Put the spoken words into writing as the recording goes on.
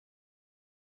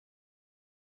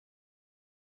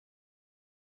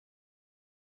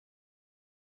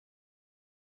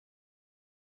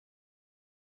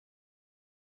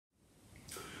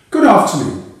Good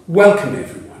afternoon. Welcome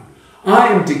everyone. I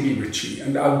am Digby Ricci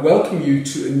and I welcome you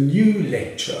to a new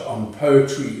lecture on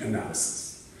poetry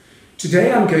analysis.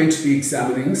 Today I'm going to be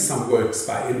examining some works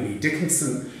by Emily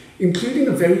Dickinson, including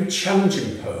a very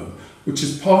challenging poem which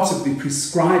is part of the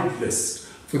prescribed list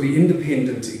for the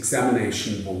Independent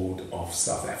Examination Board of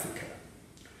South Africa.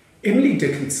 Emily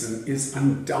Dickinson is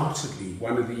undoubtedly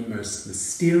one of the most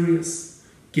mysterious,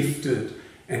 gifted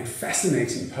and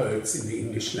fascinating poets in the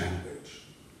English language.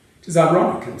 It is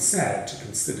ironic and sad to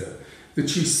consider that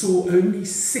she saw only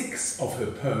 6 of her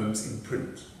poems in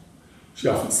print. She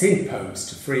often sent poems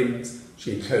to friends,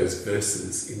 she enclosed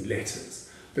verses in letters,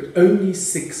 but only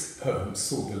 6 poems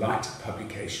saw the light of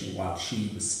publication while she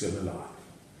was still alive.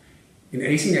 In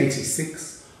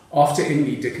 1886, after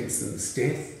Emily Dickinson's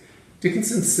death,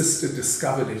 Dickinson's sister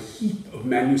discovered a heap of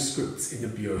manuscripts in a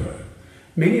bureau.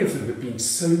 Many of them had been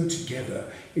sewn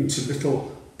together into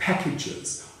little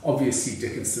packages, obviously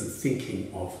Dickinson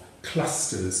thinking of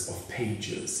clusters of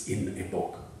pages in a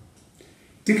book.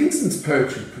 Dickinson's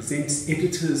poetry presents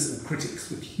editors and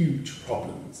critics with huge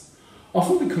problems,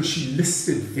 often because she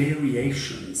listed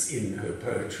variations in her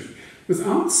poetry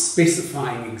without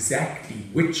specifying exactly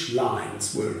which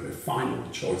lines were her final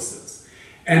choices.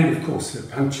 And of course her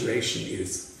punctuation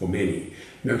is, for many,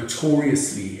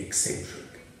 notoriously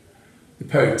eccentric. The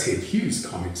poet Ted Hughes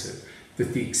commented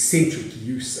that the eccentric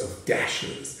use of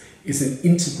dashes is an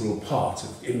integral part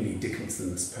of Emily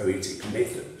Dickinson's poetic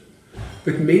method,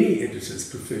 but many editors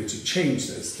prefer to change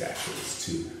those dashes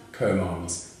to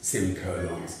colons,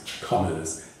 semicolons,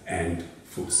 commas, and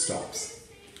full stops.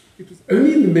 It was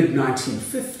only in the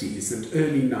mid-1950s and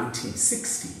early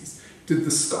 1960s did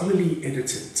the scholarly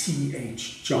editor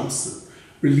T.H. Johnson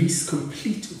release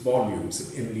complete volumes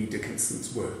of Emily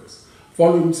Dickinson's works,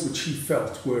 volumes which he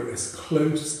felt were as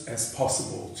close as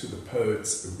possible to the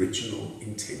poet's original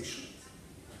intentions.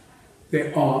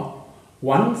 There are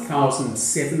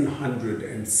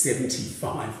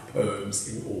 1,775 poems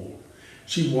in all.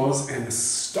 She was an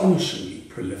astonishingly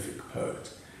prolific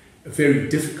poet, a very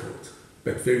difficult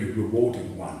but very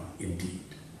rewarding one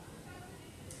indeed.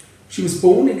 She was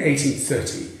born in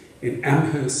 1830 in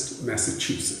Amherst,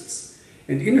 Massachusetts,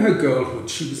 and in her girlhood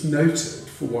she was noted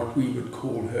for what we would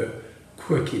call her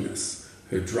quirkiness,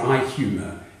 her dry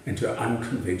humour and her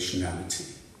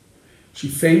unconventionality. She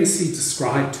famously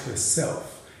described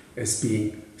herself as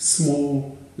being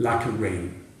small like a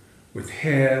wren, with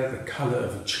hair the colour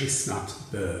of a chestnut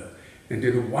burr, and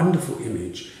in a wonderful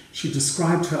image she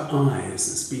described her eyes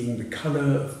as being the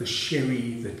colour of the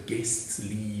sherry that guests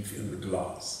leave in the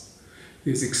glass.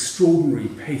 There's extraordinary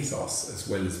pathos as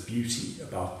well as beauty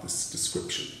about this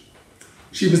description.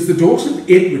 She was the daughter of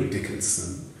Edward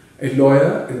Dickinson, a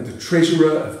lawyer and the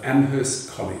treasurer of Amherst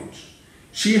College.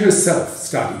 She herself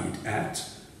studied at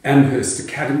Amherst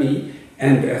Academy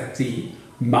and at the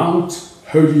Mount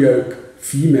Holyoke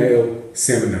Female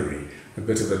Seminary. A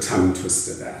bit of a tongue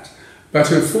twister that. But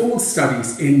her formal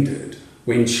studies ended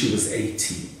when she was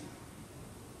 18.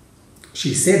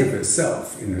 She said of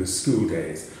herself in her school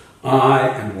days, "I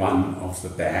am one of the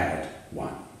bad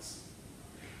ones."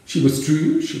 She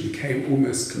withdrew, she became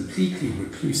almost completely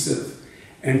reclusive,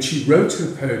 and she wrote her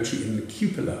poetry in the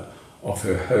cupola of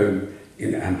her home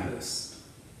in Amherst.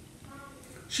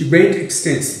 She read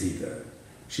extensively though.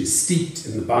 She's steeped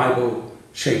in the Bible,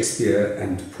 Shakespeare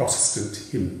and Protestant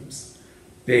hymns.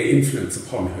 Their influence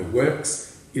upon her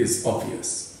works is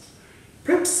obvious.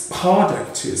 Perhaps harder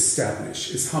to establish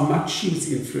is how much she was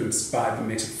influenced by the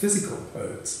metaphysical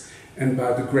poets and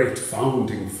by the great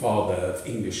founding father of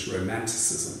English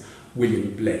Romanticism,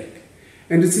 William Blake.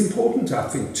 And it's important, I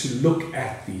think, to look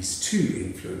at these two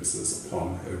influences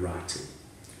upon her writing.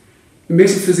 The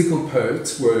metaphysical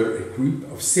poets were a group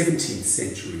of 17th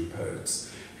century poets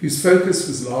whose focus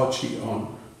was largely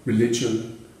on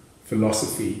religion,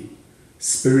 philosophy,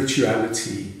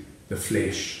 spirituality, the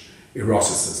flesh,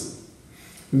 eroticism.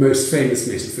 The most famous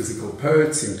metaphysical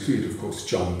poets include, of course,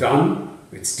 John Donne,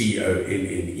 it's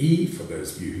D-O-N-N-E, for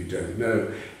those of you who don't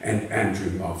know, and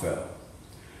Andrew Marvell.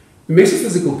 The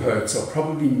metaphysical poets are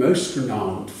probably most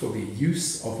renowned for the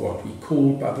use of what we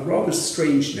call, by the rather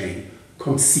strange name,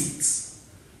 conceits,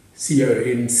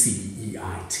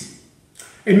 C-O-N-C-E-I-T.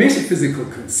 A metaphysical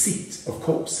conceit, of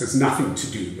course, has nothing to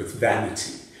do with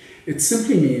vanity. It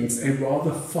simply means a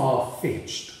rather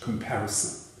far-fetched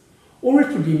comparison. Or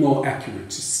it would be more accurate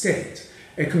to state,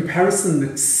 a comparison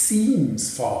that seems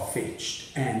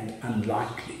far-fetched and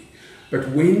unlikely,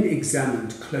 but when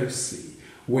examined closely,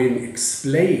 when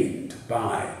explained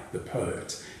by the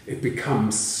poet, it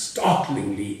becomes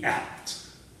startlingly apt,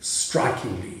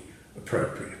 strikingly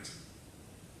appropriate.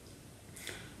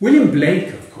 William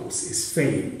Blake, of course, is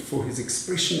famed for his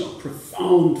expression of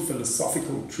profound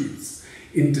philosophical truths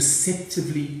in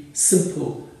deceptively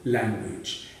simple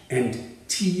language and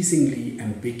teasingly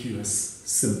ambiguous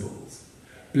symbols.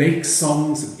 Blake's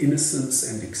songs of innocence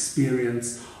and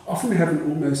experience often have an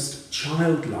almost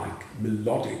childlike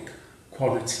melodic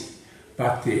quality,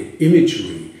 but their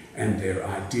imagery and their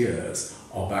ideas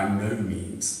are by no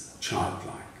means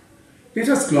childlike. Let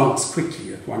us glance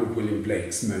quickly at one of William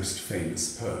Blake's most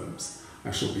famous poems.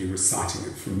 I shall be reciting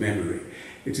it from memory.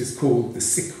 It is called The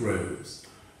Sick Rose.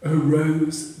 O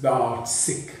rose, thou art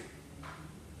sick,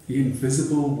 the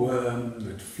invisible worm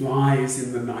that flies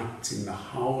in the night in the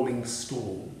howling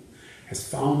storm has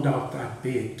found out thy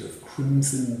bed of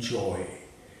crimson joy,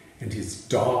 and his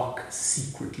dark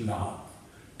secret love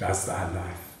does thy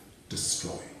life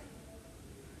destroy.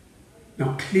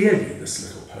 Now clearly this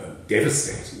little poem,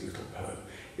 devastating little poem,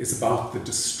 is about the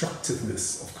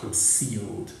destructiveness of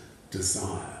concealed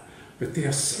desire. But there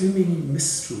are so many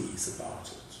mysteries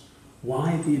about it.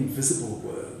 Why the invisible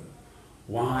worm?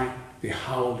 Why the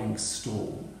howling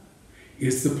storm?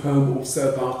 Is the poem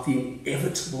also about the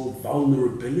inevitable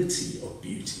vulnerability of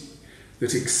beauty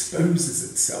that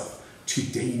exposes itself to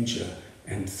danger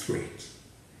and threat?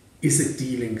 Is it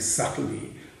dealing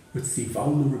subtly with the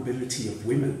vulnerability of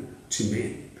women to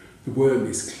men? The worm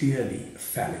is clearly a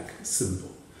phallic symbol.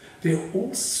 There are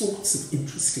all sorts of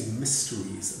interesting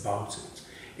mysteries about it,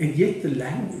 and yet the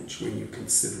language, when you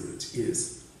consider it,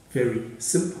 is very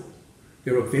simple.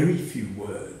 There are very few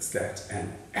words that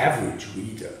an average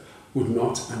reader would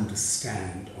not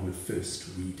understand on a first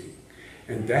reading,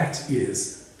 and that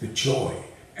is the joy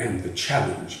and the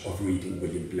challenge of reading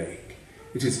William Blake.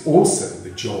 It is also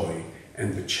the joy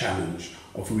and the challenge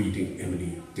of reading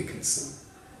Emily Dickinson.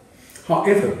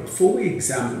 However, before we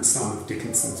examine some of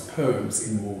Dickinson's poems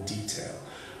in more detail,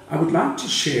 I would like to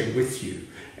share with you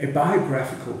a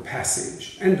biographical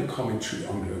passage and a commentary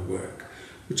on her work,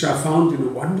 which I found in a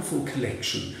wonderful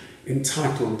collection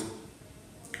entitled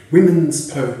Women's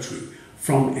Poetry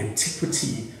from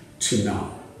Antiquity to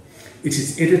Now. It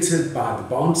is edited by the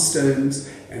Barnstones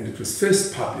and it was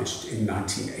first published in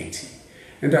 1980.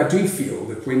 And I do feel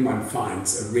that when one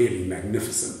finds a really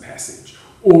magnificent passage,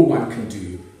 all one can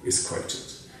do is quote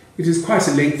it. It is quite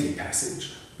a lengthy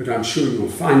passage, but I'm sure you'll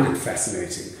find it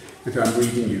fascinating that I'm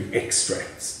reading you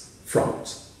extracts from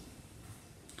it.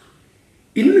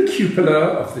 In the cupola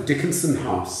of the Dickinson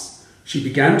house, she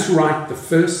began to write the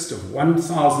first of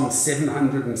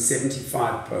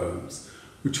 1,775 poems,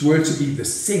 which were to be the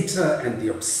centre and the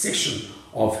obsession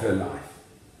of her life.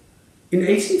 In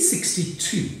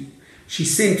 1862, she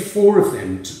sent 4 of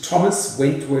them to Thomas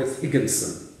Wentworth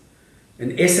Higginson,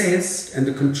 an essayist and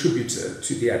a contributor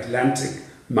to the Atlantic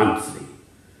Monthly.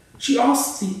 She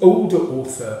asked the older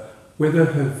author whether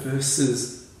her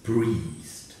verses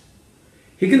breathed.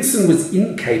 Higginson was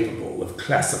incapable of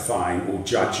classifying or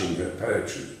judging her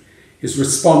poetry. His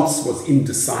response was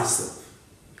indecisive.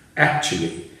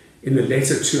 Actually, in a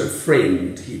letter to a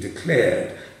friend, he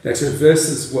declared that her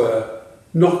verses were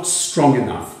not strong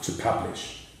enough to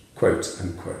publish, quote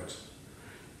unquote.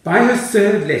 By her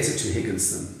 3rd letter to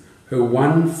Higginson, her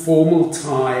one formal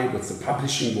tie with the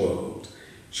publishing world,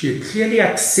 she had clearly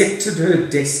accepted her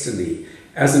destiny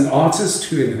as an artist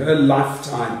who in her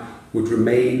lifetime would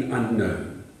remain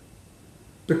unknown.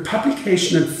 But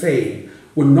publication and fame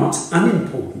were not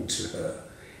unimportant to her,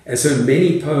 as her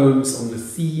many poems on the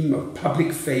theme of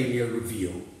public failure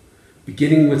reveal,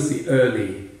 beginning with the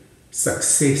early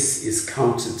 "Success is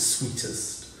counted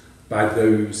sweetest by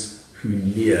those who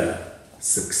near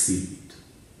succeed."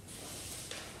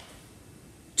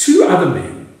 2 other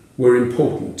men were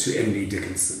important to Emily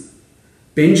Dickinson: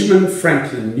 Benjamin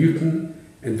Franklin Newton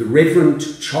and the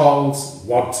Reverend Charles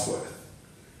Wadsworth.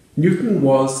 Newton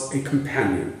was a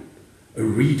companion, a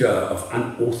reader of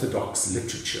unorthodox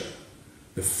literature,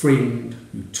 the friend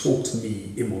who taught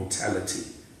me immortality,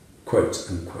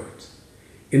 quote unquote.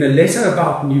 In a letter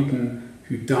about Newton,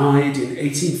 who died in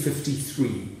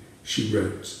 1853, she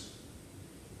wrote,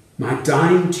 "My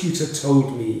dying tutor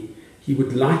told me he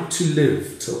would like to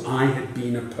live till I had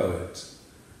been a poet,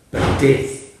 but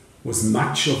death was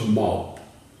much of mob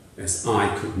as I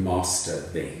could master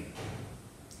then."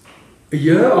 A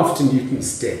year after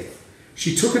Newton's death,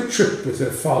 she took a trip with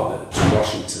her father to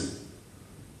Washington.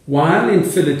 While in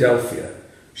Philadelphia,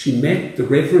 she met the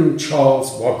Reverend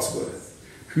Charles Wadsworth,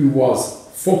 who was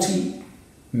 40,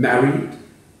 married,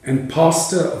 and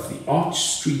pastor of the Arch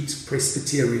Street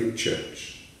Presbyterian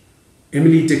Church.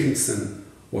 Emily Dickinson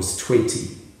was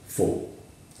 24.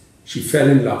 She fell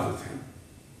in love with him.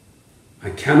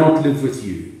 "I cannot live with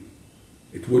you.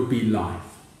 It would be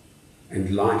life,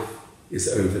 and life is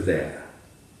over there.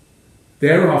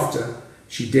 Thereafter,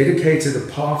 she dedicated a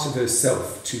part of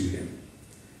herself to him.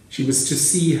 She was to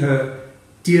see her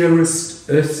dearest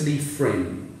earthly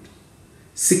friend.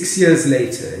 6 years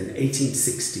later, in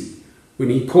 1860, when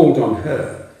he called on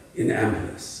her in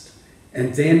Amherst,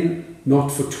 and then not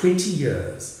for 20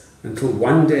 years until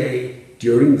one day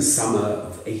during the summer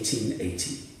of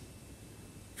 1880.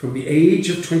 From the age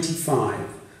of 25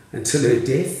 until her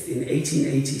death in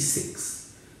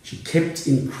 1886, she kept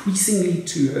increasingly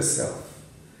to herself,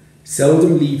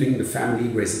 seldom leaving the family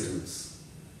residence.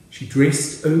 She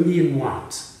dressed only in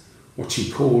white, what she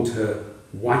called her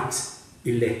white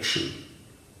election.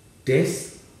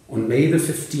 Death on May the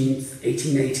 15th,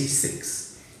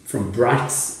 1886, from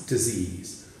Bright's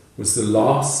disease, was the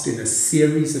last in a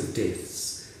series of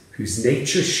deaths whose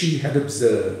nature she had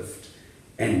observed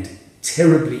and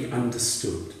terribly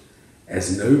understood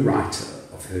as no writer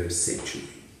of her century.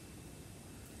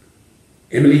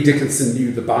 Emily Dickinson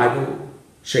knew the Bible,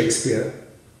 Shakespeare,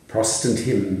 Protestant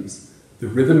hymns. The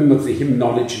rhythm of the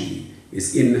hymnology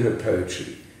is in her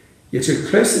poetry. Yet her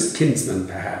closest kinsmen,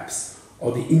 perhaps,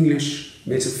 are the English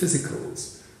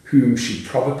metaphysicals, whom she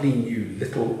probably knew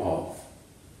little of.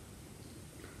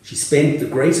 She spent the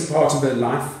greater part of her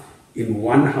life in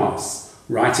one house,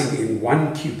 writing in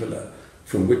one cupola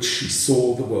from which she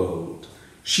saw the world.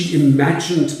 She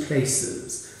imagined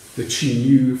places that she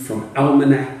knew from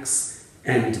almanacs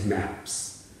and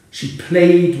maps. She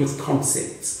played with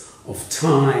concepts of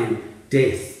time,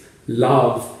 death,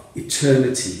 love,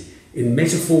 eternity, in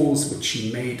metaphors which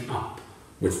she made up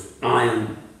with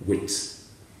iron wit.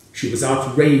 She was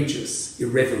outrageous,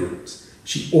 irreverent.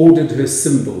 She ordered her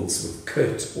symbols with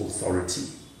curt authority.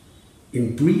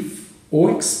 In brief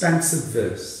or expansive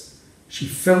verse, she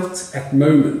felt at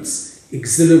moments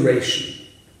exhilaration,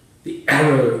 the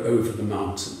arrow over the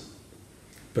mountain.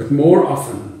 But more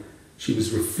often, she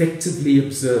was reflectively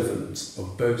observant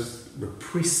of both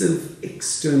repressive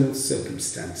external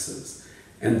circumstances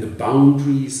and the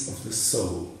boundaries of the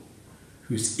soul,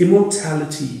 whose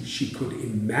immortality she could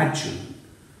imagine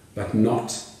but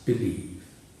not believe.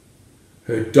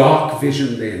 Her dark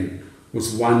vision then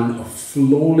was one of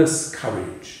flawless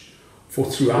courage, for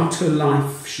throughout her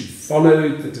life she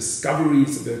followed the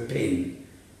discoveries of her pen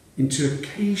into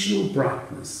occasional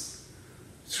brightness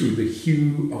through the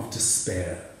hue of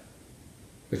despair.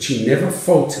 But she never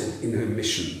faltered in her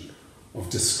mission of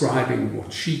describing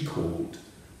what she called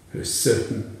her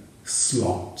certain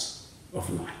slant of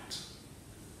light.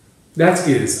 That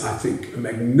is, I think, a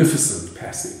magnificent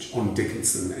passage on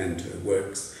Dickinson and her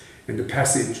works, and a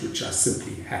passage which I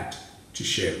simply had to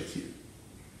share with you.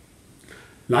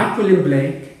 Like William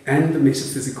Blake and the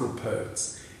metaphysical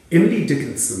poets, Emily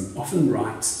Dickinson often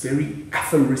writes very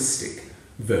aphoristic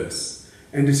verse,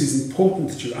 and it is important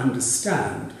that you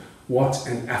understand what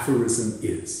an aphorism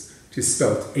is. It is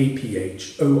spelled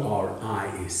A-P-H-O-R-I-S-M,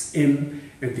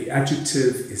 and the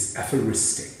adjective is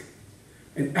aphoristic.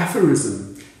 An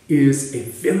aphorism is a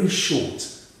very short,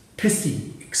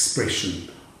 pithy expression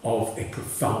of a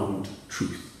profound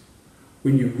truth.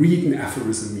 When you read an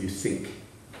aphorism, you think,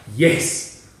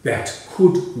 yes, that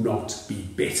could not be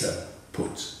better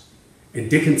put. And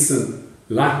Dickinson,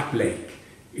 like Blake,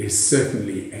 is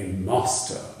certainly a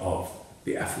master of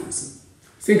the aphorism.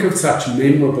 Think of such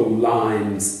memorable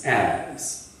lines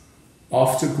as,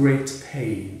 after great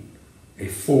pain, a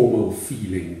formal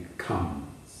feeling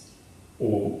comes,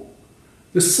 or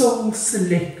the soul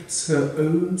selects her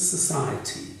own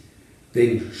society,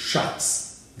 then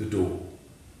shuts the door,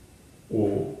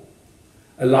 or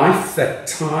a life that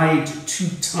tied too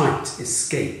tight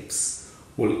escapes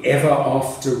will ever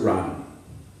after run,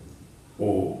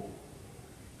 or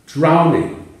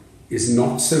drowning is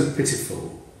not so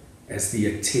pitiful as the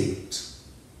attempt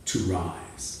to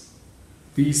rise.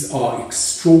 These are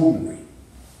extraordinary,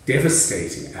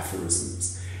 devastating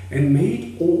aphorisms, and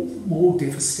made all the more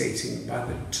devastating by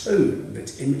the tone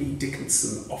that Emily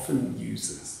Dickinson often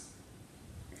uses.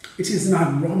 It is an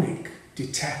ironic,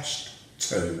 detached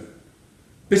tone,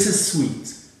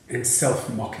 bittersweet and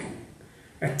self-mocking.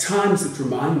 At times it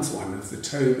reminds one of the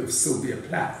tone of Sylvia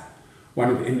Plath, one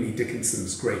of Emily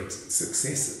Dickinson's great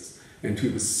successors, and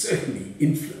who was certainly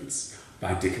influenced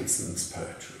by Dickinson's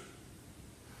poetry.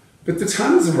 But the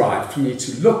time has arrived for me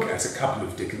to look at a couple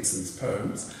of Dickinson's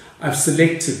poems. I've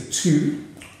selected two,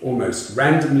 almost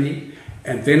randomly,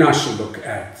 and then I shall look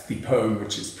at the poem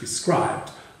which is prescribed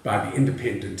by the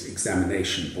Independent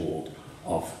Examination Board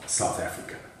of South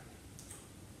Africa.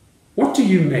 What do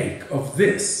you make of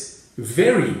this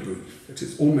very brief, it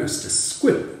is almost a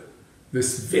squib,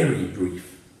 this very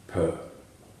brief poem?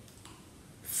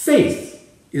 Faith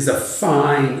is a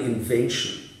fine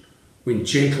invention when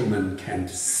gentlemen can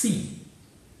see,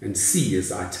 and see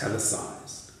is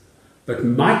italicized, but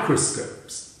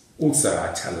microscopes, also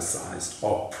italicized,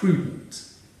 are prudent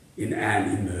in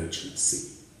an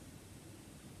emergency.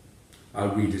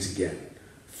 I'll read it again.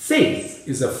 Faith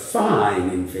is a fine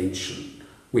invention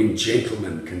when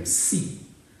gentlemen can see,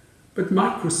 but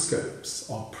microscopes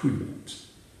are prudent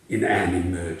in an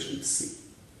emergency.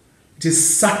 It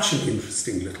is such an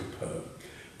interesting little poem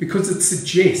because it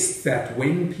suggests that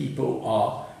when people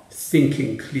are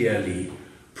thinking clearly,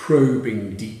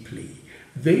 probing deeply,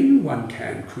 then one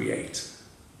can create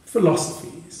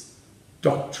philosophies,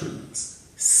 doctrines,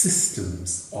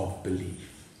 systems of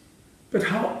belief. But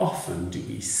how often do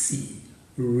we see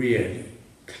really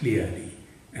clearly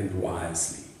and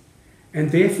wisely?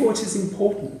 And therefore it is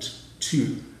important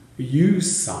to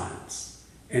use science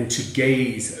and to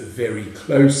gaze very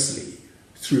closely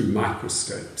through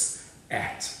microscopes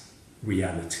at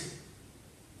reality.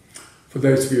 For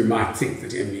those of you who might think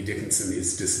that Emily Dickinson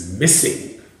is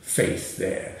dismissing faith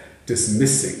there,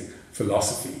 dismissing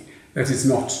philosophy, that is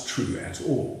not true at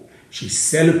all. She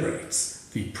celebrates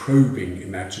the probing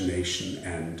imagination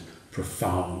and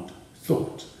profound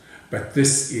thought. But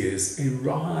this is a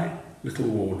wry little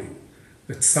warning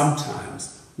that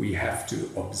sometimes we have to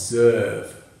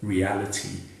observe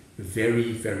reality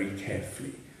very, very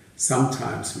carefully.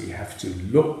 Sometimes we have to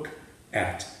look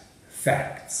at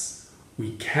facts.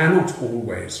 We cannot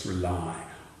always rely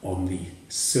on the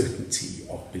certainty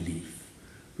of belief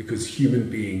because human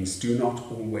beings do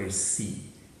not always see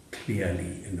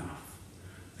clearly enough.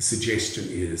 The suggestion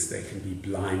is they can be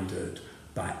blinded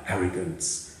by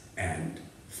arrogance and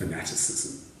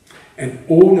fanaticism. And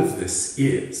all of this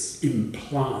is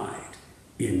implied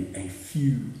in a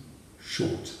few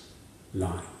short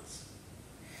lines.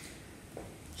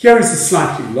 Here is a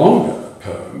slightly longer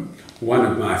poem, one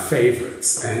of my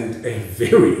favourites, and a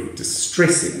very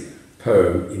distressing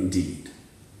poem indeed.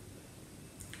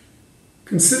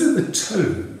 Consider the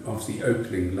tone of the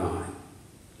opening line.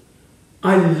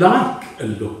 I like a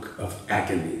look of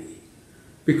agony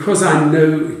because I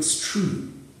know it's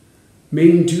true.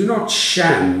 Men do not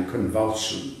sham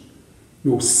convulsion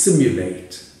nor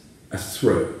simulate a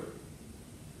throe.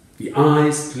 The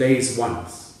eyes glaze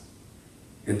once,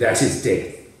 and that is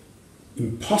death.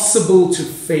 Impossible to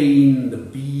feign the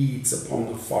beads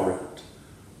upon the forehead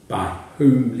by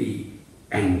homely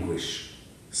anguish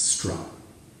strung.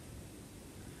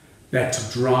 That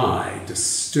dry,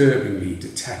 disturbingly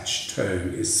detached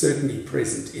tone is certainly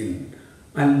present in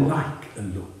I like a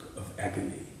look of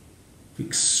agony, of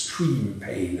extreme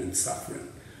pain and suffering,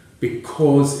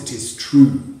 because it is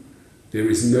true. There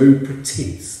is no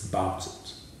pretense about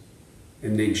it.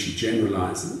 And then she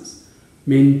generalizes,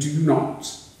 men do not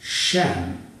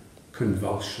sham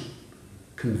convulsion.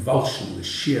 Convulsion, the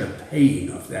sheer pain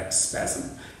of that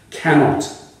spasm, cannot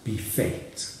be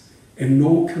faked, and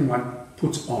nor can one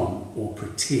put on or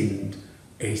pretend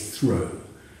a throe.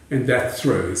 And that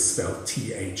throe is spelled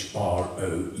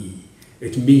T-H-R-O-E.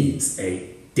 It means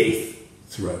a death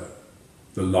throe,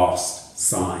 the last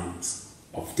signs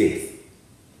of death.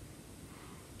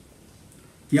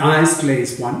 The eyes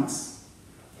glaze once,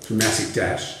 dramatic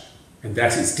dash, and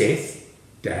that is death,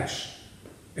 dash,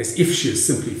 as if she is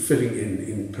simply filling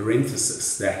in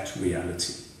parenthesis that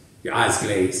reality. The eyes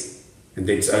glaze, and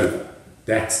then it's over.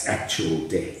 That's actual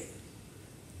death.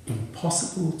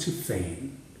 Impossible to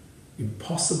feign,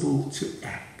 impossible to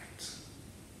act.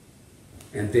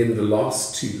 And then the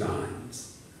last two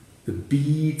lines, the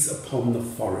beads upon the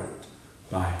forehead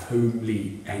by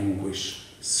homely anguish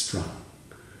strung.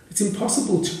 It's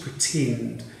impossible to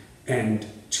pretend and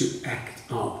to act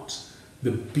out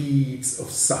the beads of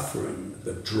suffering,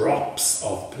 the drops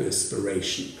of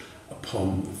perspiration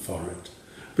upon the forehead.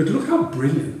 But look how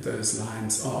brilliant those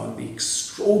lines are, and the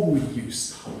extraordinary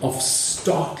use of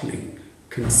startling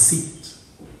conceit.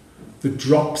 The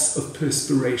drops of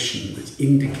perspiration that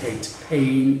indicate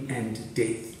pain and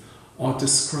death are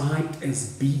described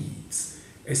as beads,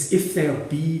 as if they are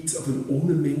beads of an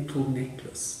ornamental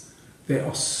necklace. They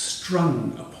are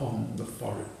strung upon the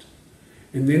forehead.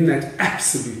 And then that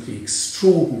absolutely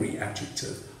extraordinary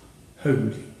adjective,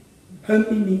 homely.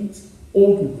 Homely means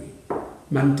ordinary,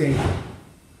 mundane,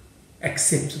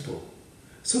 acceptable.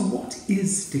 So what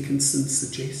is Dickinson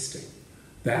suggesting?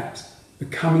 That the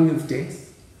coming of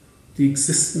death, the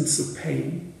existence of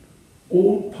pain,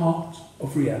 all part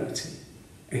of reality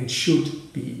and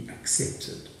should be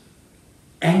accepted.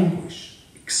 Anguish,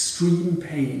 extreme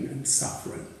pain and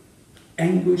suffering.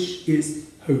 Anguish is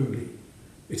holy.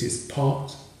 It is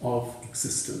part of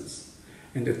existence.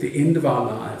 And at the end of our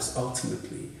lives,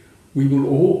 ultimately, we will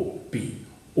all be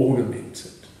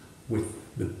ornamented with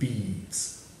the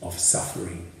beads of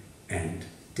suffering and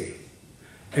death.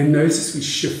 And notice we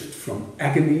shift from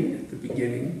agony at the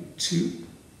beginning to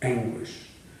anguish.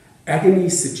 Agony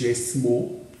suggests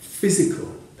more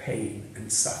physical pain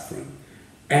and suffering.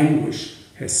 Anguish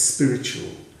has spiritual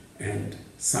and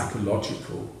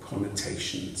psychological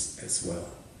connotations as well.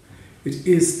 It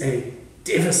is a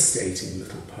devastating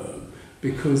little poem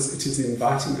because it is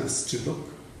inviting us to look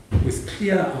with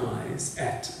clear eyes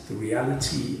at the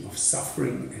reality of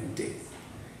suffering and death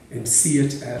and see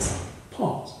it as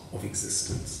part of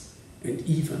existence, and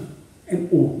even an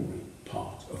ordinary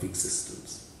part of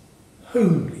existence.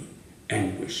 Homely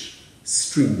anguish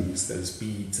strings those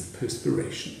beads of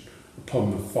perspiration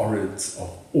upon the foreheads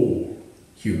of all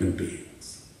human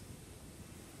beings.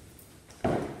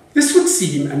 This would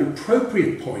seem an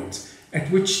appropriate point at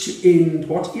which to end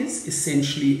what is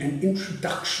essentially an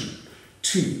introduction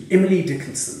to Emily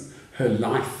Dickinson, her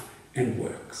life and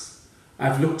works.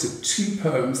 I've looked at two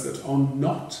poems that are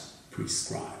not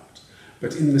prescribed,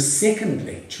 but in the second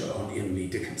lecture on Emily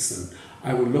Dickinson,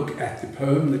 I will look at the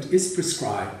poem that is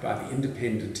prescribed by the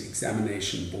Independent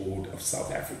Examination Board of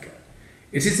South Africa.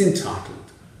 It is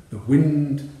entitled, "The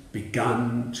Wind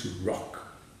Begun to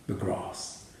Rock the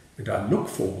Grass," and I look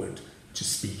forward to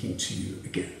speaking to you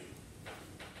again.